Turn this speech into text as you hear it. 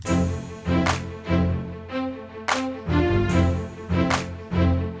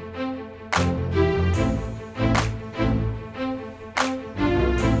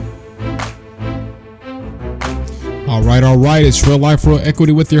All right. It's Real Life, Real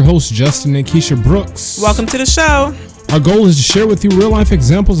Equity with your hosts, Justin and Keisha Brooks. Welcome to the show. Our goal is to share with you real-life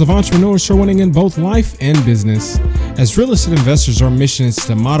examples of entrepreneurs who are winning in both life and business. As real estate investors, our mission is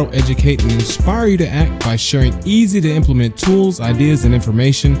to model, educate, and inspire you to act by sharing easy-to-implement tools, ideas, and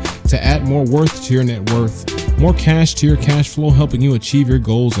information to add more worth to your net worth, more cash to your cash flow, helping you achieve your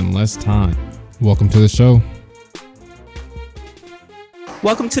goals in less time. Welcome to the show.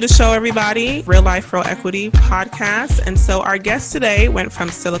 Welcome to the show, everybody. Real Life, Real Equity podcast. And so our guest today went from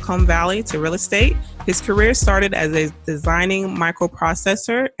Silicon Valley to real estate. His career started as a designing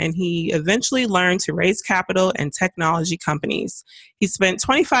microprocessor, and he eventually learned to raise capital in technology companies. He spent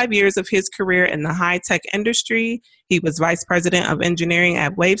 25 years of his career in the high-tech industry. He was vice president of engineering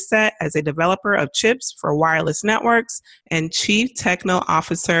at Waveset as a developer of chips for wireless networks and chief techno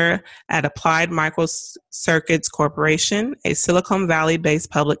officer at Applied Microcircuits Corporation, a Silicon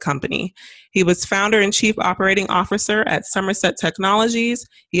Valley-based public company. He was founder and chief operating officer at Somerset Technologies.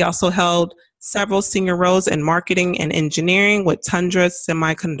 He also held several senior roles in marketing and engineering with Tundra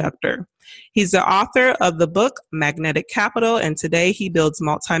Semiconductor. He's the author of the book Magnetic Capital, and today he builds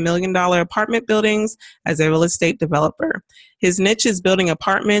multi-million-dollar apartment buildings as a real estate developer. His niche is building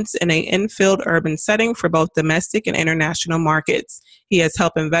apartments in an infill urban setting for both domestic and international markets. He has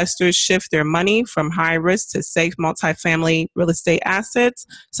helped investors shift their money from high risk to safe multifamily real estate assets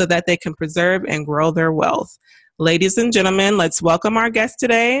so that they can preserve and grow their wealth. Ladies and gentlemen, let's welcome our guest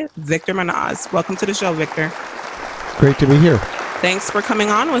today, Victor Manaz. Welcome to the show, Victor. Great to be here. Thanks for coming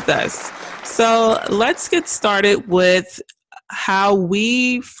on with us. So let's get started with how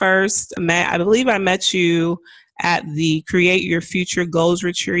we first met. I believe I met you at the Create Your Future Goals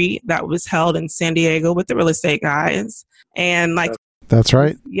retreat that was held in San Diego with the real estate guys. And that's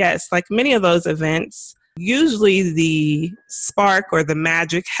right. Yes, like many of those events, usually the spark or the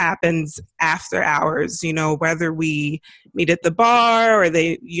magic happens after hours, whether we meet at the bar or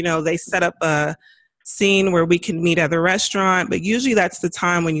they set up a scene where we can meet at the restaurant. But usually that's the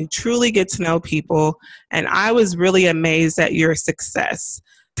time when you truly get to know people. And I was really amazed at your success.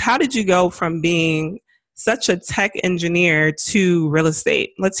 How did you go from being such a tech engineer to real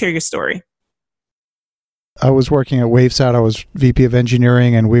estate? Let's hear your story. I was working at Waveset. I was VP of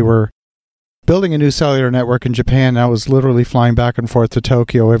engineering, and we were building a new cellular network in Japan. I was literally flying back and forth to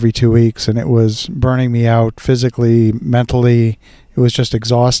Tokyo every 2 weeks, and it was burning me out physically, mentally. It was just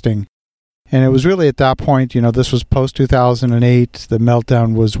exhausting. And it was really at that point, this was post-2008. The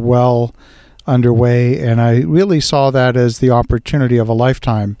meltdown was well underway, and I really saw that as the opportunity of a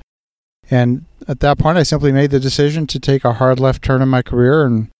lifetime. And at that point, I simply made the decision to take a hard left turn in my career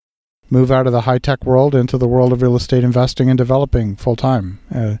and move out of the high-tech world into the world of real estate investing and developing full-time.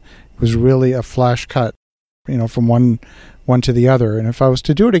 It was really a flash cut, from one to the other. And if I was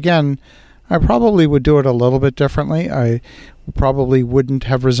to do it again, I probably would do it a little bit differently. I probably wouldn't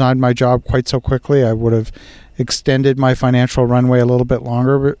have resigned my job quite so quickly. I would have extended my financial runway a little bit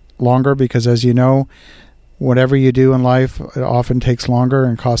longer because, as you know, whatever you do in life, it often takes longer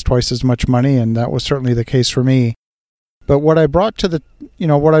and costs twice as much money, and that was certainly the case for me. But what I brought to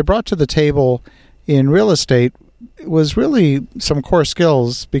the table in real estate was really some core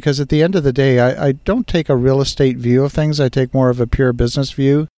skills, because at the end of the day, I don't take a real estate view of things. I take more of a pure business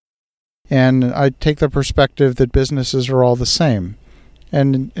view. And I take the perspective that businesses are all the same.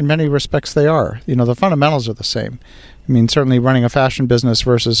 And in many respects, they are. The fundamentals are the same. I mean, certainly running a fashion business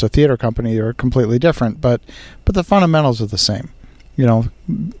versus a theater company are completely different, but the fundamentals are the same.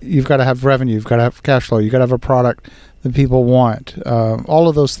 You've got to have revenue, you've got to have cash flow, you've got to have a product that people want. All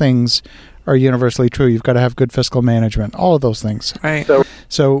of those things are universally true. You've got to have good fiscal management, all of those things. Right.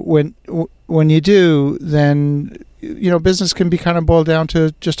 So when you do, then business can be kind of boiled down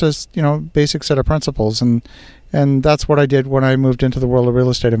to just a basic set of principles, and that's what I did when I moved into the world of real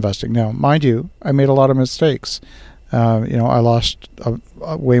estate investing. Now, mind you, I made a lot of mistakes. I lost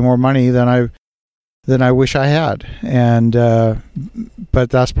way more money than I wish I had, and but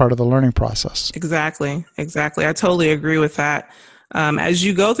that's part of the learning process. Exactly. I totally agree with that. As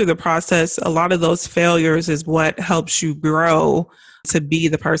you go through the process, a lot of those failures is what helps you grow to be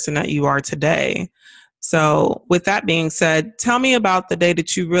the person that you are today. So with that being said, tell me about the day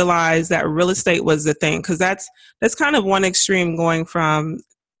that you realized that real estate was the thing, because that's kind of one extreme, going from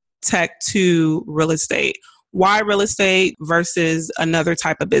tech to real estate. Why real estate versus another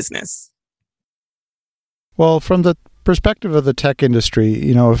type of business? Well, from the perspective of the tech industry,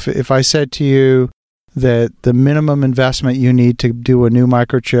 if I said to you that the minimum investment you need to do a new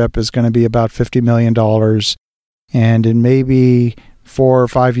microchip is going to be about $50 million, and in maybe 4 or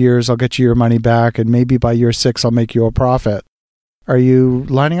 5 years, I'll get you your money back, and maybe by year 6, I'll make you a profit. Are you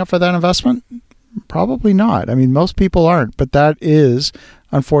lining up for that investment? Probably not. I mean, most people aren't, but that is,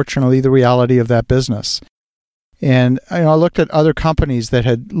 unfortunately, the reality of that business. And I looked at other companies that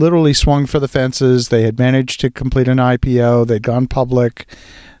had literally swung for the fences. They had managed to complete an IPO. They'd gone public.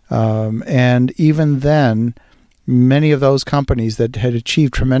 And even then, many of those companies that had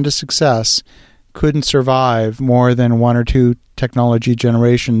achieved tremendous success couldn't survive more than one or two technology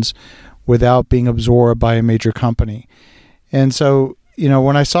generations without being absorbed by a major company. And so,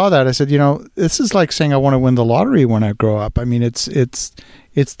 when I saw that, I said, this is like saying I want to win the lottery when I grow up. I mean, it's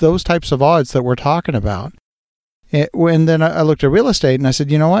those types of odds that we're talking about. And then I looked at real estate and I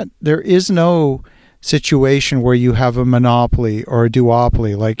said, you know what? There is no situation where you have a monopoly or a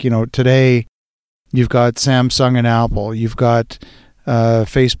duopoly. Like, today you've got Samsung and Apple, you've got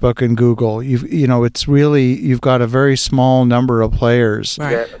Facebook and Google. You've got a very small number of players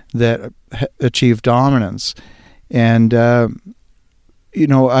that achieve dominance. And, I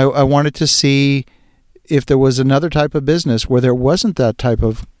wanted to see if there was another type of business where there wasn't that type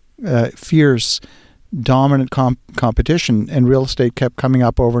of fierce, dominant competition, and real estate kept coming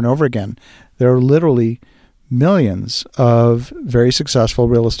up over and over again. There are literally millions of very successful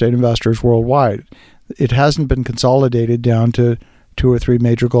real estate investors worldwide. It hasn't been consolidated down to 2 or 3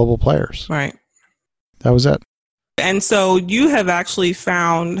 major global players. Right. That was it. And so you have actually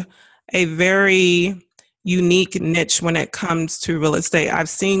found a very unique niche when it comes to real estate. I've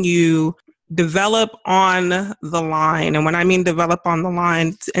seen you develop on the line. And when I mean develop on the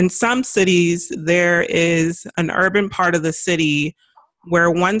line, in some cities, there is an urban part of the city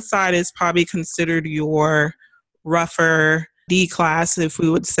where one side is probably considered your rougher D class, if we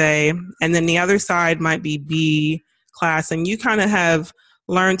would say, and then the other side might be B class. And you kind of have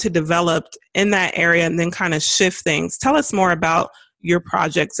learned to develop in that area and then kind of shift things. Tell us more about your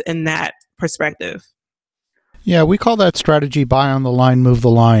projects in that perspective. Yeah, we call that strategy buy on the line, move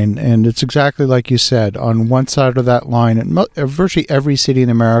the line. And it's exactly like you said. On one side of that line, and virtually every city in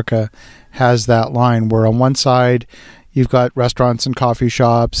America has that line where on one side you've got restaurants and coffee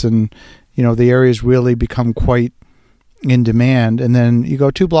shops and, the areas really become quite in demand. And then you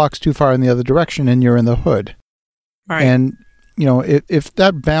go 2 blocks too far in the other direction and you're in the hood. Right. And, if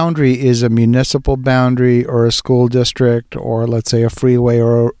that boundary is a municipal boundary or a school district or let's say a freeway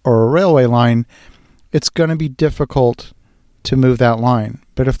or a railway line, it's going to be difficult to move that line.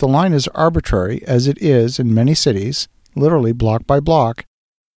 But if the line is arbitrary, as it is in many cities, literally block by block,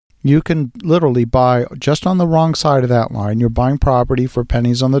 you can literally buy just on the wrong side of that line. You're buying property for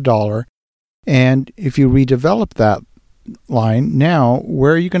pennies on the dollar. And if you redevelop that line, now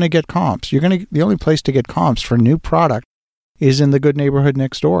where are you going to get comps? The only place to get comps for new product is in the good neighborhood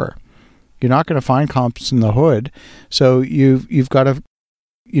next door. You're not going to find comps in the hood. So you've got to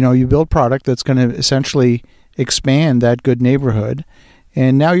you build product that's going to essentially expand that good neighborhood,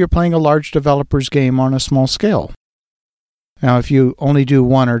 and now you're playing a large developer's game on a small scale. Now, if you only do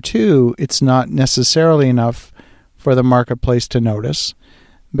 1 or 2, it's not necessarily enough for the marketplace to notice.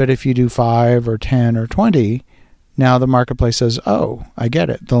 But if you do 5 or 10 or 20, now the marketplace says, oh, I get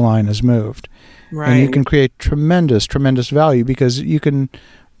it, the line has moved. Right. And you can create tremendous, tremendous value because you can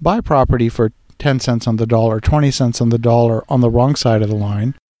buy property for 10 cents on the dollar, 20 cents on the dollar on the wrong side of the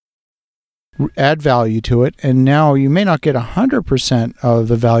line, add value to it, and now you may not get 100% of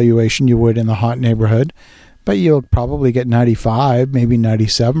the valuation you would in the hot neighborhood, but you'll probably get 95, maybe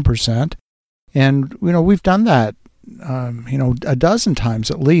 97%. And, we've done that, a dozen times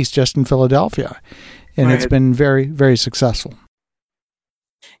at least just in Philadelphia. And Right. It's been very, very successful.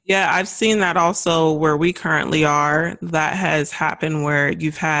 Yeah, I've seen that also where we currently are. That has happened where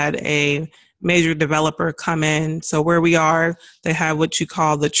you've had a major developer come in. So where we are, they have what you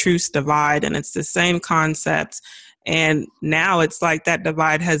call the truce divide, and it's the same concept. And now it's like that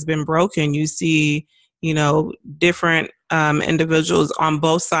divide has been broken. You see, different individuals on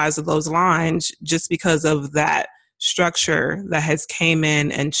both sides of those lines just because of that structure that has came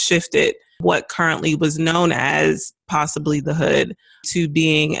in and shifted what currently was known as possibly the hood to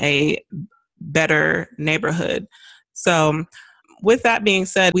being a better neighborhood. So with that being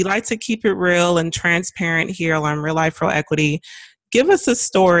said, we like to keep it real and transparent here on Real Life Real Equity. Give us a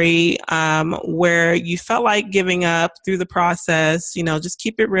story where you felt like giving up through the process. Just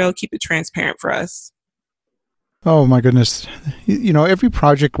keep it real, keep it transparent for us. Oh my goodness. Every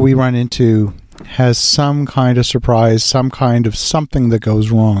project we run into has some kind of surprise, some kind of something that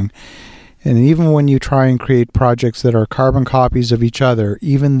goes wrong. And even when you try and create projects that are carbon copies of each other,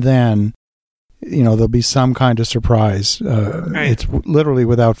 even then, there'll be some kind of surprise. Right. It's literally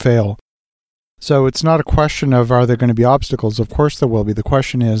without fail. So it's not a question of are there going to be obstacles? Of course there will be. The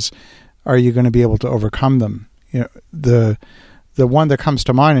question is, are you going to be able to overcome them? The the one that comes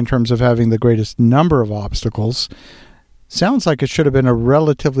to mind in terms of having the greatest number of obstacles sounds like it should have been a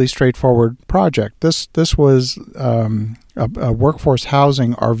relatively straightforward project. This was a workforce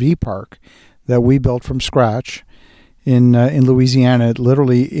housing RV park that we built from scratch in Louisiana,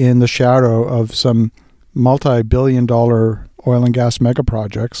 literally in the shadow of some multi-billion-dollar oil and gas mega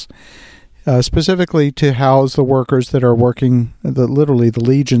projects, specifically to house the workers that are working, literally the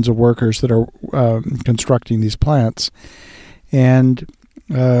legions of workers that are constructing these plants. And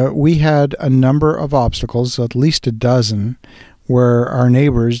we had a number of obstacles, at least a dozen, where our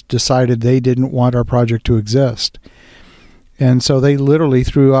neighbors decided they didn't want our project to exist. And so they literally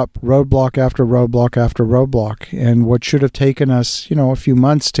threw up roadblock after roadblock after roadblock. And what should have taken us, a few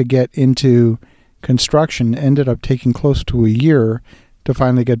months to get into construction ended up taking close to a year to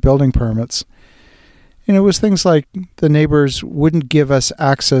finally get building permits. And it was things like the neighbors wouldn't give us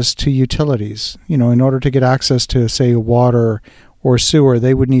access to utilities. In order to get access to, say, water or sewer,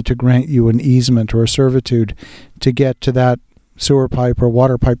 they would need to grant you an easement or a servitude to get to that sewer pipe or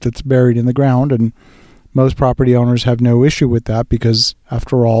water pipe that's buried in the ground. And most property owners have no issue with that because,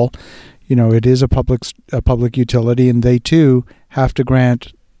 after all, it is a public utility, and they too have to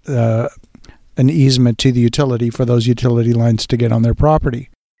grant an easement to the utility for those utility lines to get on their property.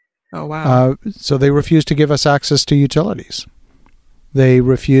 Oh, wow. So they refused to give us access to utilities. They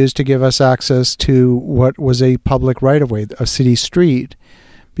refused to give us access to what was a public right-of-way, a city street,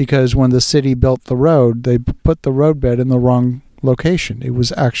 because when the city built the road, they put the roadbed in the wrong location. It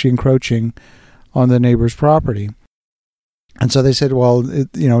was actually encroaching on the neighbor's property. And so they said, well,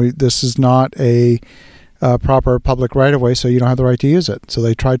 this is not a proper public right-of-way, so you don't have the right to use it. So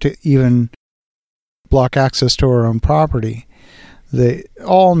they tried to even block access to our own property.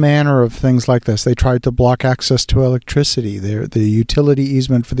 All manner of things like this. They tried to block access to electricity. The utility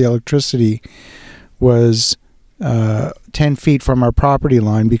easement for the electricity was 10 feet from our property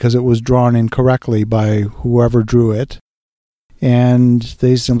line because it was drawn incorrectly by whoever drew it. And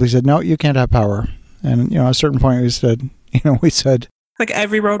they simply said, no, you can't have power. And, at a certain point we said, like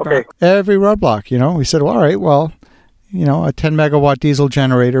every roadblock. Every roadblock, we said, well, all right, well, a 10 megawatt diesel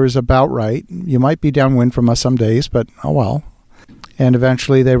generator is about right. You might be downwind from us some days, but oh well. And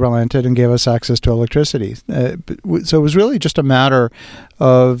eventually they relented and gave us access to electricity. So it was really just a matter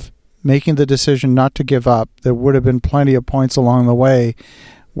of making the decision not to give up. There would have been plenty of points along the way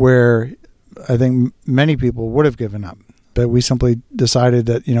where I think many people would have given up. But we simply decided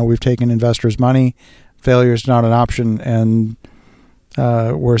that, we've taken investors' money, failure is not an option, and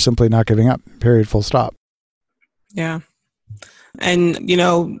we're simply not giving up, period, full stop. Yeah. And,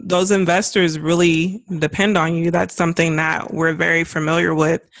 those investors really depend on you. That's something that we're very familiar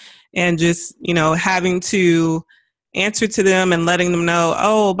with. And just, having to answer to them and letting them know,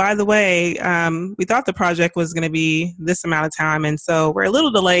 oh, by the way, we thought the project was going to be this amount of time. And so we're a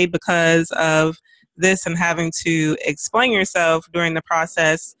little delayed because of this, and having to explain yourself during the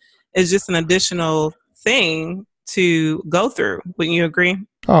process is just an additional thing to go through. Wouldn't you agree?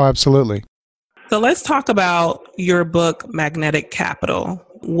 Oh, absolutely. So let's talk about your book, Magnetic Capital.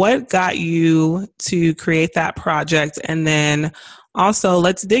 What got you to create that project? And then also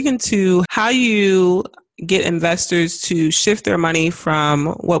let's dig into how you get investors to shift their money from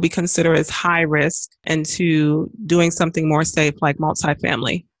what we consider as high risk into doing something more safe like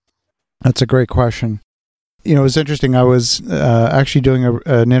multifamily. That's a great question. It was interesting. I was actually doing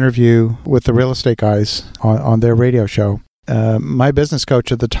an interview with the real estate guys on their radio show. My business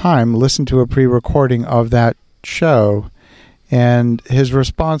coach at the time listened to a pre-recording of that show, and his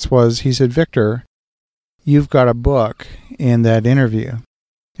response was, he said, Victor, you've got a book in that interview.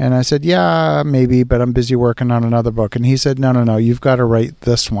 And I said, yeah, maybe, but I'm busy working on another book. And he said, no, you've got to write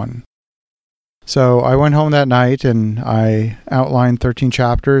this one. So I went home that night and I outlined 13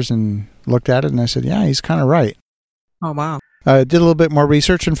 chapters and looked at it, and I said, yeah, he's kind of right. Oh, wow. I did a little bit more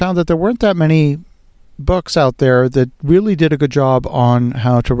research and found that there weren't that many books out there that really did a good job on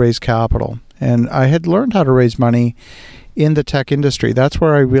how to raise capital. And I had learned how to raise money in the tech industry. That's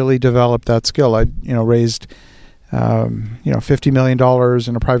where I really developed that skill. I, raised, $50 million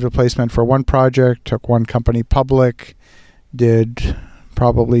in a private placement for one project, took one company public, did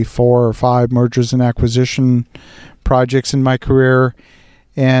probably 4 or 5 mergers and acquisition projects in my career.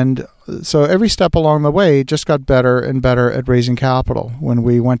 And so every step along the way just got better and better at raising capital. When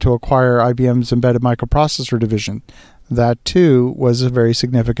we went to acquire IBM's embedded microprocessor division, that too was a very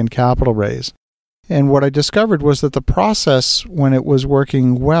significant capital raise. And what I discovered was that the process, when it was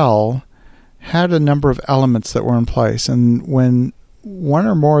working well, had a number of elements that were in place. And when one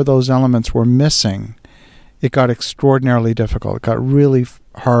or more of those elements were missing, it got extraordinarily difficult. It got really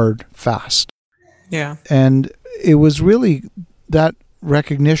hard fast. Yeah. And it was really that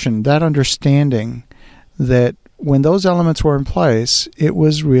recognition, that understanding that when those elements were in place, it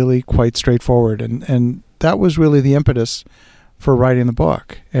was really quite straightforward. And that was really the impetus for writing the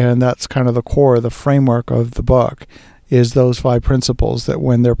book. And that's kind of the core, the framework of the book, is those 5 principles that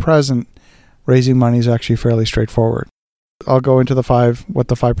when they're present, raising money is actually fairly straightforward. I'll go into what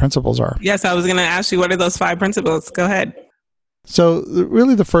the 5 principles are. Yes, I was going to ask you, what are those 5 principles? Go ahead. So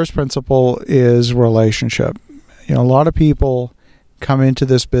really the first principle is relationship. A lot of people come into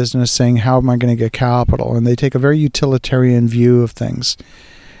this business saying, how am I going to get capital? And they take a very utilitarian view of things.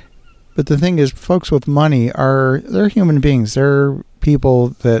 But the thing is, folks with money they're human beings. They're people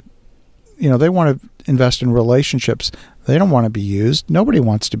that, they want to invest in relationships. They don't want to be used. Nobody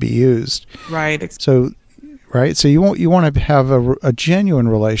wants to be used. Right. So you want to have a genuine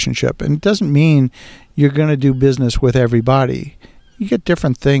relationship. And it doesn't mean you're going to do business with everybody. You get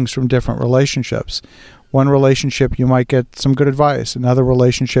different things from different relationships. One relationship, you might get some good advice. Another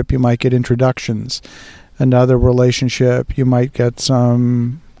relationship, you might get introductions. Another relationship, you might get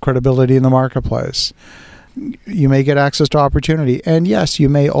some credibility in the marketplace. You may get access to opportunity. And yes, you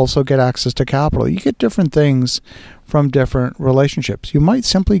may also get access to capital. You get different things from different relationships. You might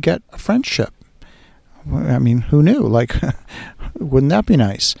simply get a friendship. I mean, who knew? Wouldn't that be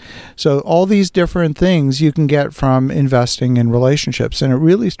nice? So all these different things you can get from investing in relationships, and it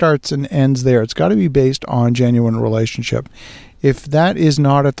really starts and ends there. It's got to be based on genuine relationship. If that is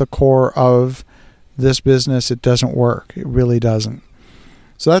not at the core of this business, it doesn't work. It really doesn't.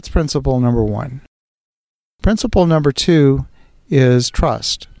 So that's principle number 1. Principle number 2 is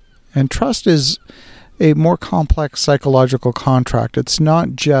trust. And trust is a more complex psychological contract. It's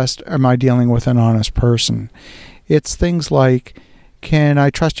not just, am I dealing with an honest person? It's things like, can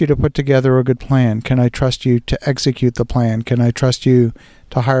I trust you to put together a good plan? Can I trust you to execute the plan? Can I trust you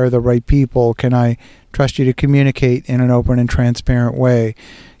to hire the right people? Can I trust you to communicate in an open and transparent way?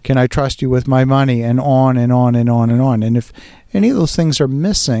 Can I trust you with my money? And on and on and on and on. And if any of those things are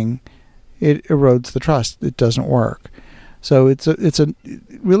missing, it erodes the trust. It doesn't work. So it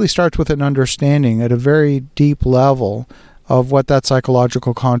really starts with an understanding at a very deep level of what that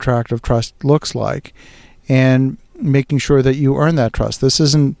psychological contract of trust looks like, and making sure that you earn that trust. This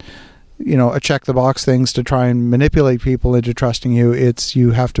isn't, a check the box things to try and manipulate people into trusting you. It's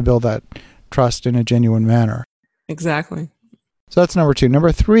you have to build that trust in a genuine manner. Exactly. So that's number 2.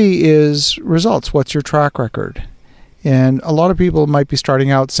 Number 3 is results. What's your track record? And a lot of people might be starting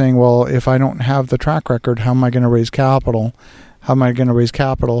out saying, well, if I don't have the track record, how am I going to raise capital? How am I going to raise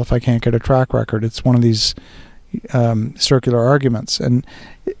capital if I can't get a track record? It's one of these circular arguments. And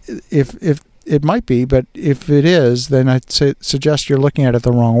if it might be, but if it is, then I'd suggest you're looking at it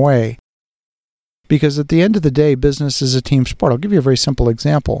the wrong way. Because at the end of the day, business is a team sport. I'll give you a very simple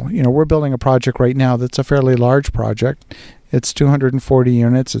example. We're building a project right now that's a fairly large project. It's 240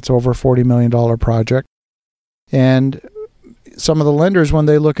 units. It's over a $40 million project. And some of the lenders, when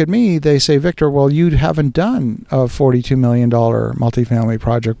they look at me, they say, Victor, well, you haven't done a $42 million multifamily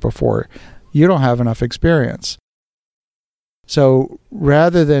project before. You don't have enough experience. So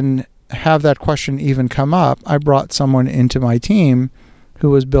rather than have that question even come up, I brought someone into my team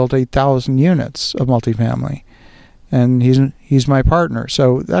who has built 8,000 units of multifamily. And he's my partner.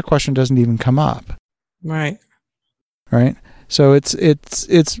 So that question doesn't even come up. Right. So it's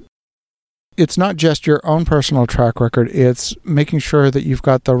not just your own personal track record, it's making sure that you've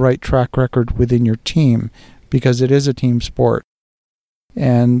got the right track record within your team, because it is a team sport.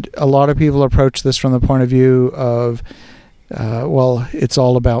 And a lot of people approach this from the point of view of, well, it's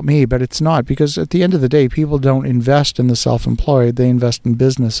all about me, but it's not, because at the end of the day, people don't invest in the self-employed, they invest in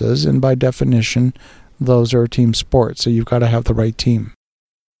businesses, and by definition, those are team sports, so you've got to have the right team.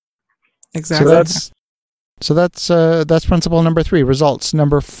 Exactly. So that's principle number 3, results.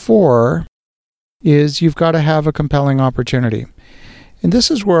 Number 4 is you've got to have a compelling opportunity. And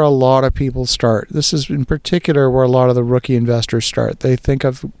this is where a lot of people start. This is in particular where a lot of the rookie investors start. They think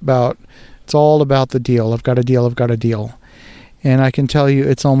about, it's all about the deal. I've got a deal. And I can tell you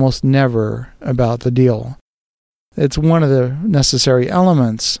it's almost never about the deal. It's one of the necessary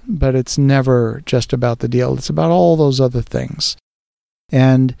elements, but it's never just about the deal. It's about all those other things.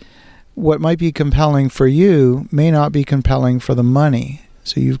 And what might be compelling for you may not be compelling for the money.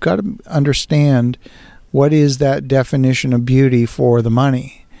 So you've got to understand what is that definition of beauty for the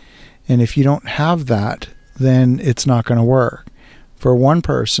money. And if you don't have that, then it's not going to work. For one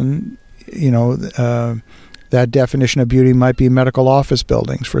person, that definition of beauty might be medical office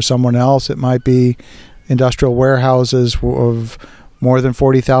buildings. For someone else, it might be industrial warehouses of more than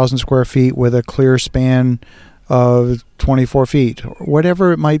 40,000 square feet with a clear span of 24 feet.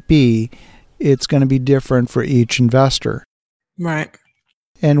 Whatever it might be, it's going to be different for each investor. Right.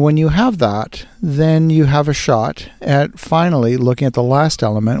 And when you have that, then you have a shot at finally looking at the last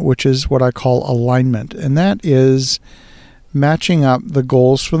element, which is what I call alignment. And that is matching up the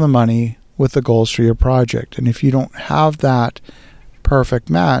goals for the money with the goals for your project. And if you don't have that perfect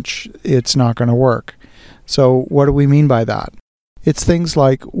match, it's not going to work. So what do we mean by that? It's things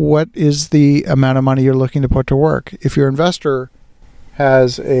like, what is the amount of money you're looking to put to work? If your investor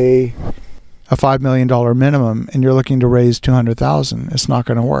has a $5 million minimum and you're looking to raise $200,000, it's not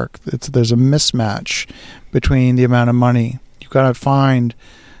going to work. There's a mismatch between the amount of money. You've got to find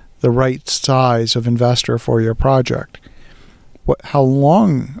the right size of investor for your project. How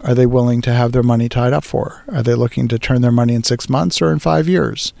long are they willing to have their money tied up for? Are they looking to turn their money in 6 months or in 5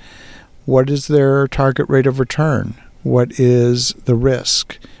 years? What is their target rate of return? What is the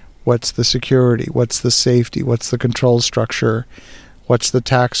risk? What's the security? What's the safety? What's the control structure? What's the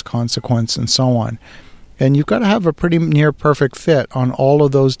tax consequence, and so on? And you've got to have a pretty near perfect fit on all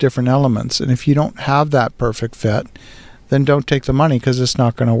of those different elements. And if you don't have that perfect fit, then don't take the money, because it's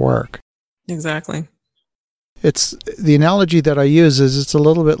not going to work. Exactly. It's the analogy that I use is it's a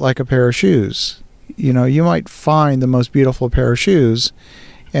little bit like a pair of shoes. You know, you might find the most beautiful pair of shoes,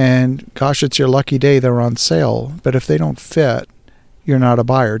 and gosh, it's your lucky day they're on sale. But if they don't fit, you're not a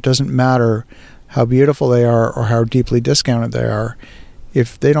buyer. It doesn't matter how beautiful they are or how deeply discounted they are.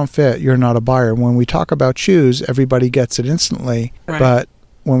 If they don't fit, you're not a buyer. When we talk about shoes, everybody gets it instantly. Right. But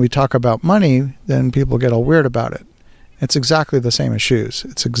when we talk about money, then people get all weird about it. It's exactly the same as shoes.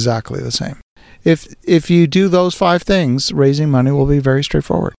 It's exactly the same. If you do those 5 things, raising money will be very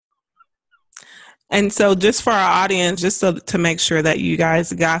straightforward. And so just for our audience, just so to make sure that you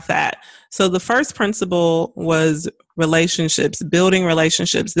guys got that. So the first principle was relationships, building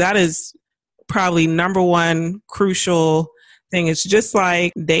relationships. That is probably number one crucial thing. It's just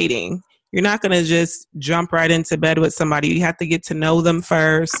like dating. You're not going to just jump right into bed with somebody. You have to get to know them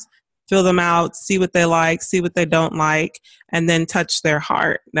first, fill them out, see what they like, see what they don't like, and then touch their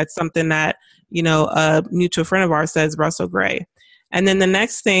heart. That's something that, you know, a mutual friend of ours says, Russell Gray. And then the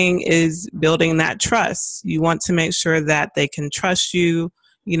next thing is building that trust. You want to make sure that they can trust you,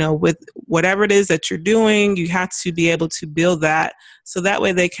 you know, with whatever it is that you're doing. You have to be able to build that so that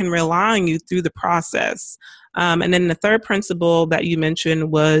way they can rely on you through the process. And then the third principle that you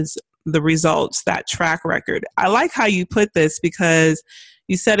mentioned was the results, that track record. I like how you put this, because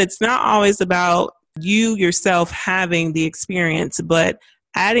you said it's not always about you yourself having the experience, but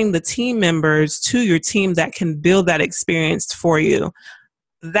adding the team members to your team that can build that experience for you.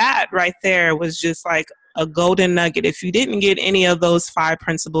 That right there was just like a golden nugget. If you didn't get any of those 5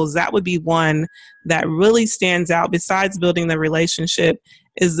 principles, that would be one that really stands out besides building the relationship,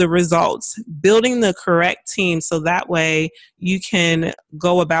 is the results. Building the correct team so that way you can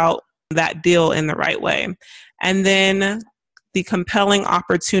go about that deal in the right way. And then the compelling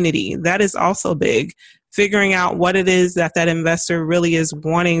opportunity. That is also big. Figuring out what it is that investor really is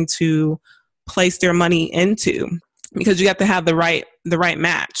wanting to place their money into, because you have to have the right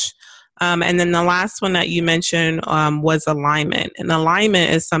match. And then the last one that you mentioned was alignment. And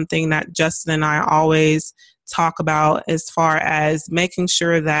alignment is something that Justin and I always talk about, as far as making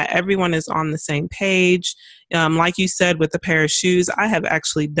sure that everyone is on the same page. Like you said, with a pair of shoes, I have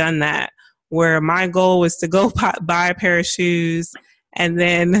actually done that, where my goal was to go buy a pair of shoes, and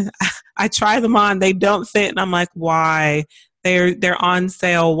then I try them on, they don't fit, and I'm like, why? They're on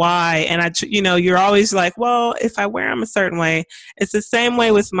sale, why? And you're always like, well, if I wear them a certain way. It's the same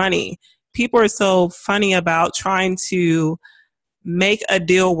way with money. People are so funny about trying to make a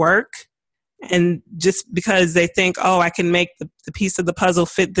deal work, and just because they think, oh, I can make the piece of the puzzle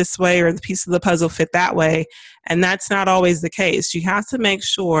fit this way or the piece of the puzzle fit that way. And that's not always the case. You have to make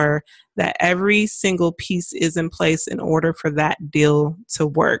sure that every single piece is in place in order for that deal to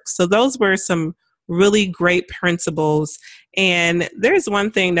work. So those were some really great principles. And there's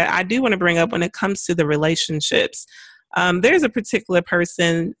one thing that I do want to bring up when it comes to the relationships. There's a particular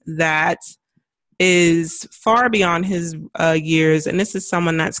person that is far beyond his years, and this is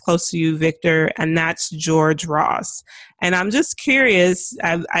someone that's close to you, Victor, and that's George Ross. And I'm just curious,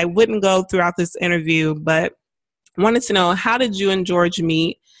 I wouldn't go throughout this interview, but wanted to know, how did you and George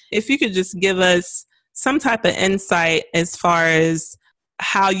meet? If you could just give us some type of insight as far as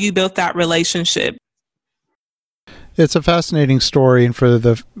how you built that relationship. It's a fascinating story, and for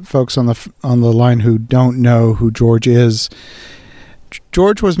the folks on the line who don't know who George is,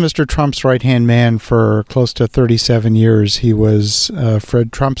 George was Mr. Trump's right-hand man for close to 37 years. He was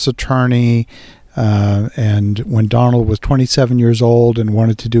Fred Trump's attorney, and when Donald was 27 years old and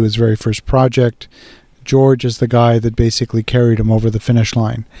wanted to do his very first project, George is the guy that basically carried him over the finish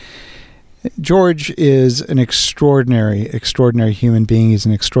line. George is an extraordinary human being. He's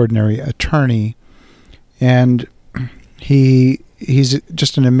an extraordinary attorney, and he's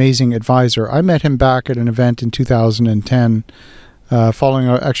just an amazing advisor. I met him back at an event in 2010, following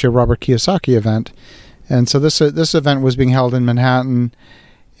actually a Robert Kiyosaki event, and so this event was being held in Manhattan,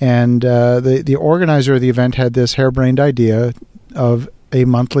 and the organizer of the event had this harebrained idea of a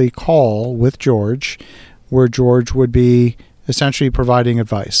monthly call with George, where George would be essentially providing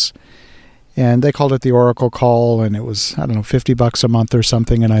advice. And they called it the Oracle Call, and it was, I don't know, $50 a month or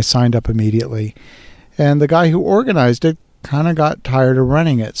something, and I signed up immediately. And the guy who organized it kind of got tired of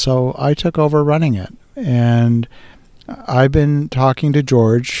running it, so I took over running it. And I've been talking to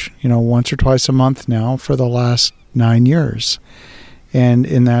George, once or twice a month now for the last 9 years. And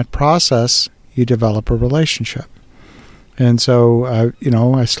in that process, you develop a relationship. And so,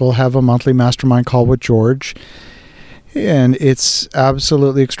 I still have a monthly mastermind call with George. And it's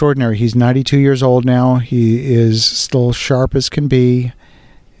absolutely extraordinary. He's 92 years old now. He is still sharp as can be.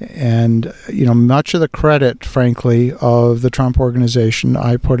 And, much of the credit, frankly, of the Trump Organization,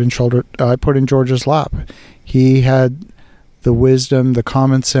 I put in George's lap. He had the wisdom, the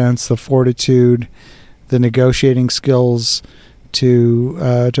common sense, the fortitude, the negotiating skills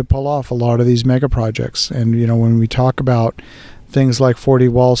to pull off a lot of these mega projects. And, when we talk about things like 40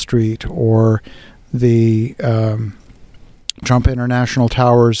 Wall Street or the Trump International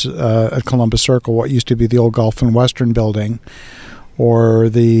Towers at Columbus Circle, what used to be the old Gulf and Western building, or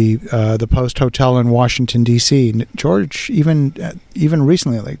the Post Hotel in Washington, D.C. George, even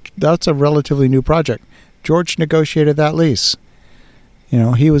recently, that's a relatively new project. George negotiated that lease.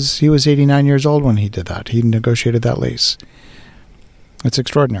 He was 89 years old when he did that. He negotiated that lease. It's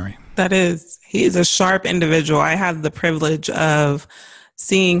extraordinary. That is. He is a sharp individual. I had the privilege of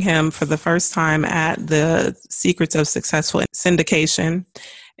seeing him for the first time at the Secrets of Successful Syndication.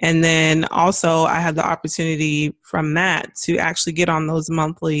 And then also I had the opportunity from that to actually get on those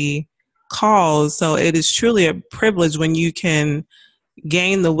monthly calls. So it is truly a privilege when you can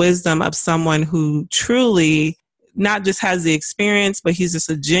gain the wisdom of someone who truly not just has the experience, but he's just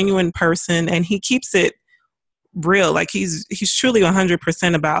a genuine person, and he keeps it real. Like he's truly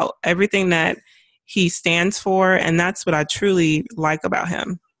 100% about everything that he stands for, and that's what I truly like about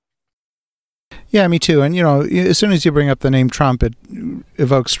him. Yeah, me too. And, as soon as you bring up the name Trump, it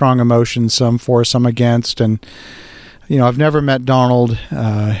evokes strong emotions, some for, some against. And, I've never met Donald.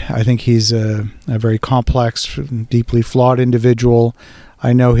 I think he's a very complex, deeply flawed individual.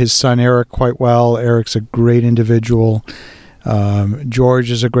 I know his son, Eric, quite well. Eric's a great individual.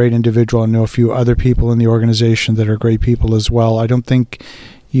 George is a great individual. I know a few other people in the organization that are great people as well. I don't think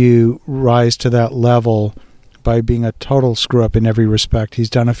you rise to that level by being a total screw up in every respect. He's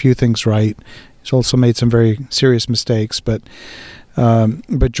done a few things right. He's also made some very serious mistakes, but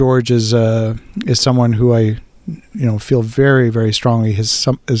George is someone who I feel very, very strongly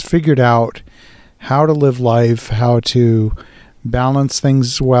has figured out how to live life, how to balance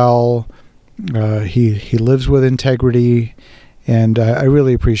things well. He lives with integrity, and I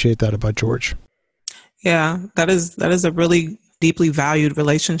really appreciate that about George. Yeah, that is a really deeply valued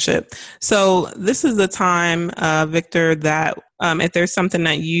relationship. So this is the time, Victor, that if there's something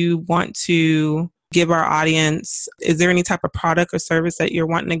that you want to give our audience, is there any type of product or service that you're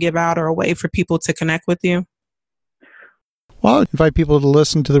wanting to give out, or a way for people to connect with you? Well, I invite people to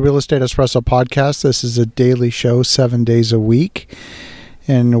listen to the Real Estate Espresso podcast. This is a daily show, 7 days a week.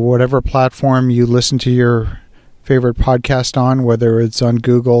 And whatever platform you listen to your favorite podcast on, whether it's on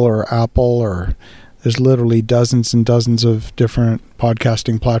Google or Apple, or there's literally dozens and dozens of different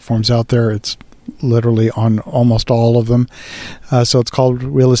podcasting platforms out there. It's literally on almost all of them. So it's called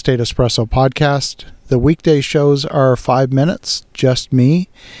Real Estate Espresso Podcast. The weekday shows are 5 minutes, just me.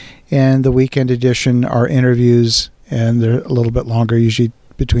 And the weekend edition are interviews, and they're a little bit longer, usually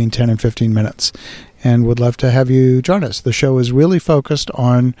between 10 and 15 minutes. And would love to have you join us. The show is really focused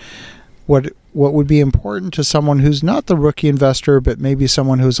on what would be important to someone who's not the rookie investor, but maybe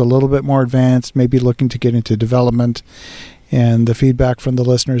someone who's a little bit more advanced, maybe looking to get into development. And the feedback from the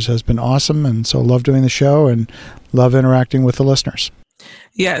listeners has been awesome. And so love doing the show and love interacting with the listeners.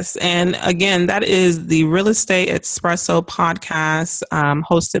 Yes. And again, that is the Real Estate Espresso podcast,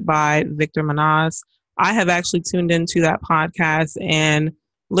 hosted by Victor Manaz. I have actually tuned into that podcast, and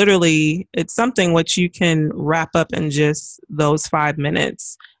literally it's something which you can wrap up in just those 5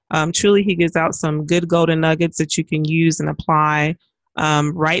 minutes. Truly, he gives out some good golden nuggets that you can use and apply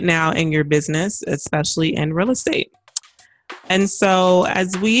right now in your business, especially in real estate. And so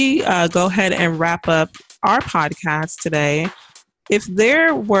as we go ahead and wrap up our podcast today, If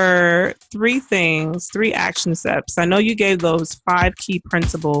there were three action steps, I know you gave those 5 key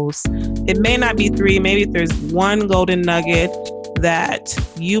principles. It may not be 3, maybe if there's one golden nugget that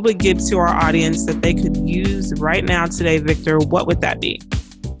you would give to our audience that they could use right now today, Victor, what would that be?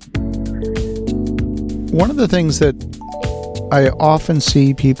 One of the things that I often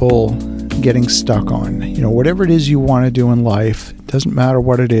see people getting stuck on, whatever it is you want to do in life, it doesn't matter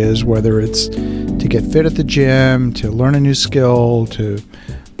what it is, whether it's to get fit at the gym, to learn a new skill,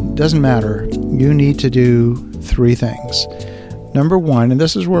 doesn't matter. You need to do 3 things. Number 1, and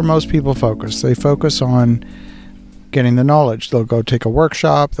this is where most people focus. They focus on getting the knowledge. They'll go take a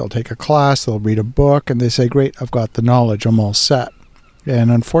workshop, they'll take a class, they'll read a book, and they say, great, I've got the knowledge, I'm all set.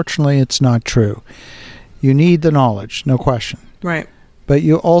 And unfortunately, it's not true. You need the knowledge, no question. Right. But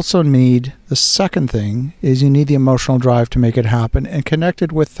you also need, the second thing is you need the emotional drive to make it happen. And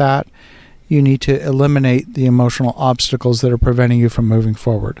connected with that, you need to eliminate the emotional obstacles that are preventing you from moving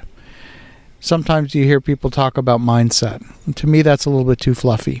forward. Sometimes you hear people talk about mindset. And to me, that's a little bit too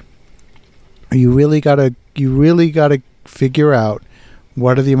fluffy. You really gotta figure out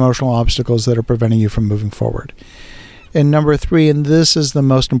what are the emotional obstacles that are preventing you from moving forward. And number 3, and this is the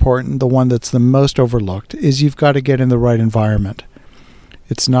most important, the one that's the most overlooked, is you've got to get in the right environment.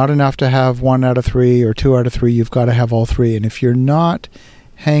 It's not enough to have 1 out of 3 or 2 out of 3. You've got to have all 3. And if you're not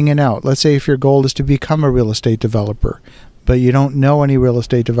hanging out, let's say if your goal is to become a real estate developer, but you don't know any real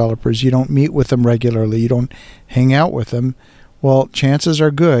estate developers, you don't meet with them regularly, you don't hang out with them, well, chances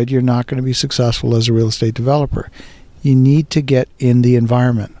are good you're not going to be successful as a real estate developer. You need to get in the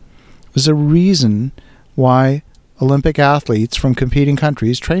environment. There's a reason why Olympic athletes from competing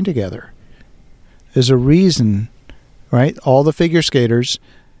countries train together. There's a reason, right? All the figure skaters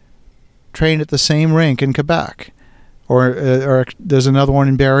train at the same rink in Quebec. Or there's another one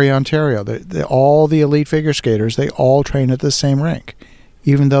in Barrie, Ontario. All the elite figure skaters, they all train at the same rink,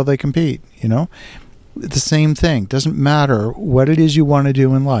 even though they compete, The same thing. Doesn't matter what it is you want to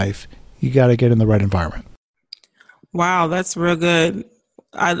do in life. You got to get in the right environment. Wow, that's real good.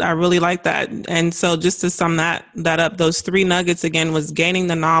 I really like that. And so just to sum that up, those 3 nuggets again was gaining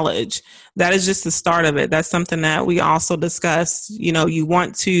the knowledge. That is just the start of it. That's something that we also discussed. You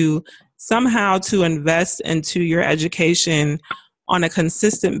want to somehow to invest into your education on a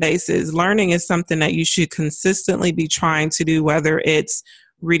consistent basis. Learning is something that you should consistently be trying to do, whether it's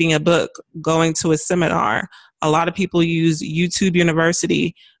reading a book, going to a seminar. A lot of people use YouTube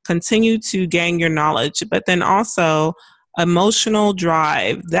University. Continue to gain your knowledge, but then also emotional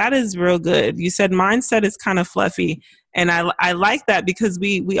drive. That is real good. You said mindset is kind of fluffy. And I like that because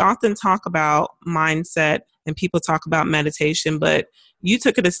we often talk about mindset and people talk about meditation, but you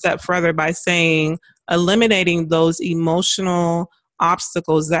took it a step further by saying eliminating those emotional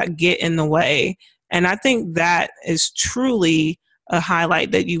obstacles that get in the way. And I think that is truly a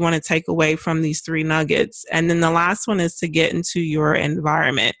highlight that you want to take away from these 3 nuggets. And then the last one is to get into your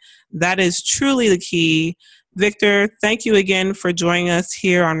environment. That is truly the key. Victor, thank you again for joining us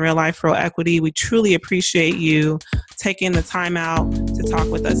here on Real Life Real Equity. We truly appreciate you taking the time out to talk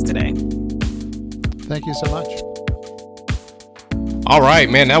with us today. Thank you so much. All right,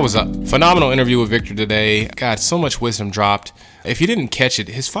 man, that was a phenomenal interview with Victor today. God, so much wisdom dropped. If you didn't catch it,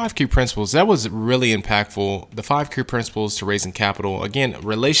 his 5 key principles, that was really impactful. The 5 key principles to raising capital. Again,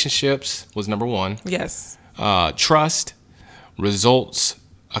 relationships was number 1. Yes. Trust, results,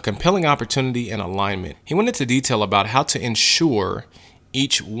 a compelling opportunity, and alignment. He went into detail about how to ensure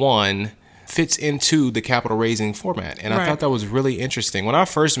each one fits into the capital raising format. And I thought that was really interesting. When I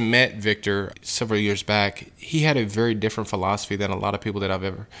first met Victor several years back, he had a very different philosophy than a lot of people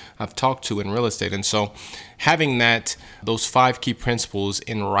that I've talked to in real estate. And so having those 5 key principles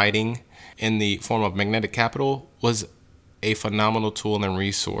in writing in the form of Magnetic Capital was a phenomenal tool and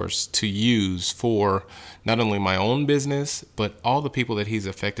resource to use for not only my own business, but all the people that he's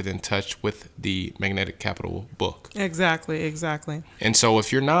affected and touched with the Magnetic Capital book. Exactly. And so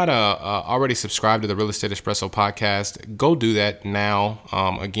if you're not already subscribed to the Real Estate Espresso podcast, go do that now.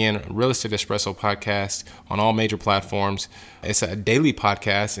 Again, Real Estate Espresso podcast on all major platforms. It's a daily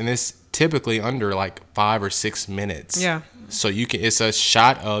podcast, and it's typically under like 5 or 6 minutes. Yeah. So it's a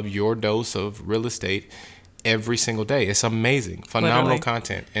shot of your dose of real estate every single day. It's amazing. Phenomenal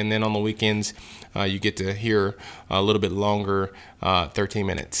content. And then on the weekends, you get to hear a little bit longer, 13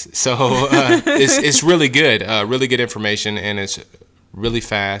 minutes. So it's really good. Really good information, and it's really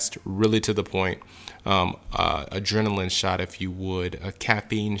fast, really to the point. Adrenaline shot, if you would, a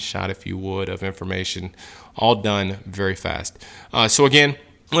caffeine shot, if you would, of information, all done very fast. So again,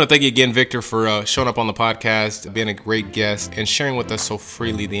 I want to thank you again, Victor, for showing up on the podcast, being a great guest, and sharing with us so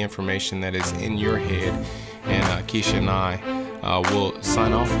freely the information that is in your head. And Keisha and I we'll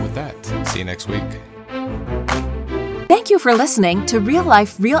sign off with that. See you next week. Thank you for listening to Real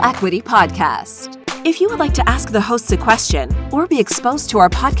Life, Real Equity podcast. If you would like to ask the hosts a question or be exposed to our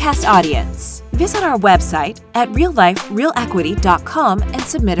podcast audience, visit our website at realliferealequity.com and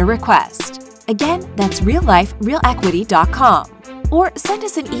submit a request. Again, that's realliferealequity.com. Or send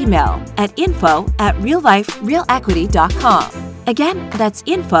us an email at info@realliferealequity.com. Again, that's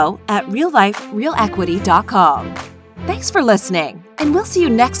info@realliferealequity.com. Thanks for listening, and we'll see you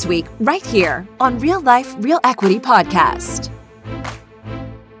next week right here on Real Life, Real Equity podcast.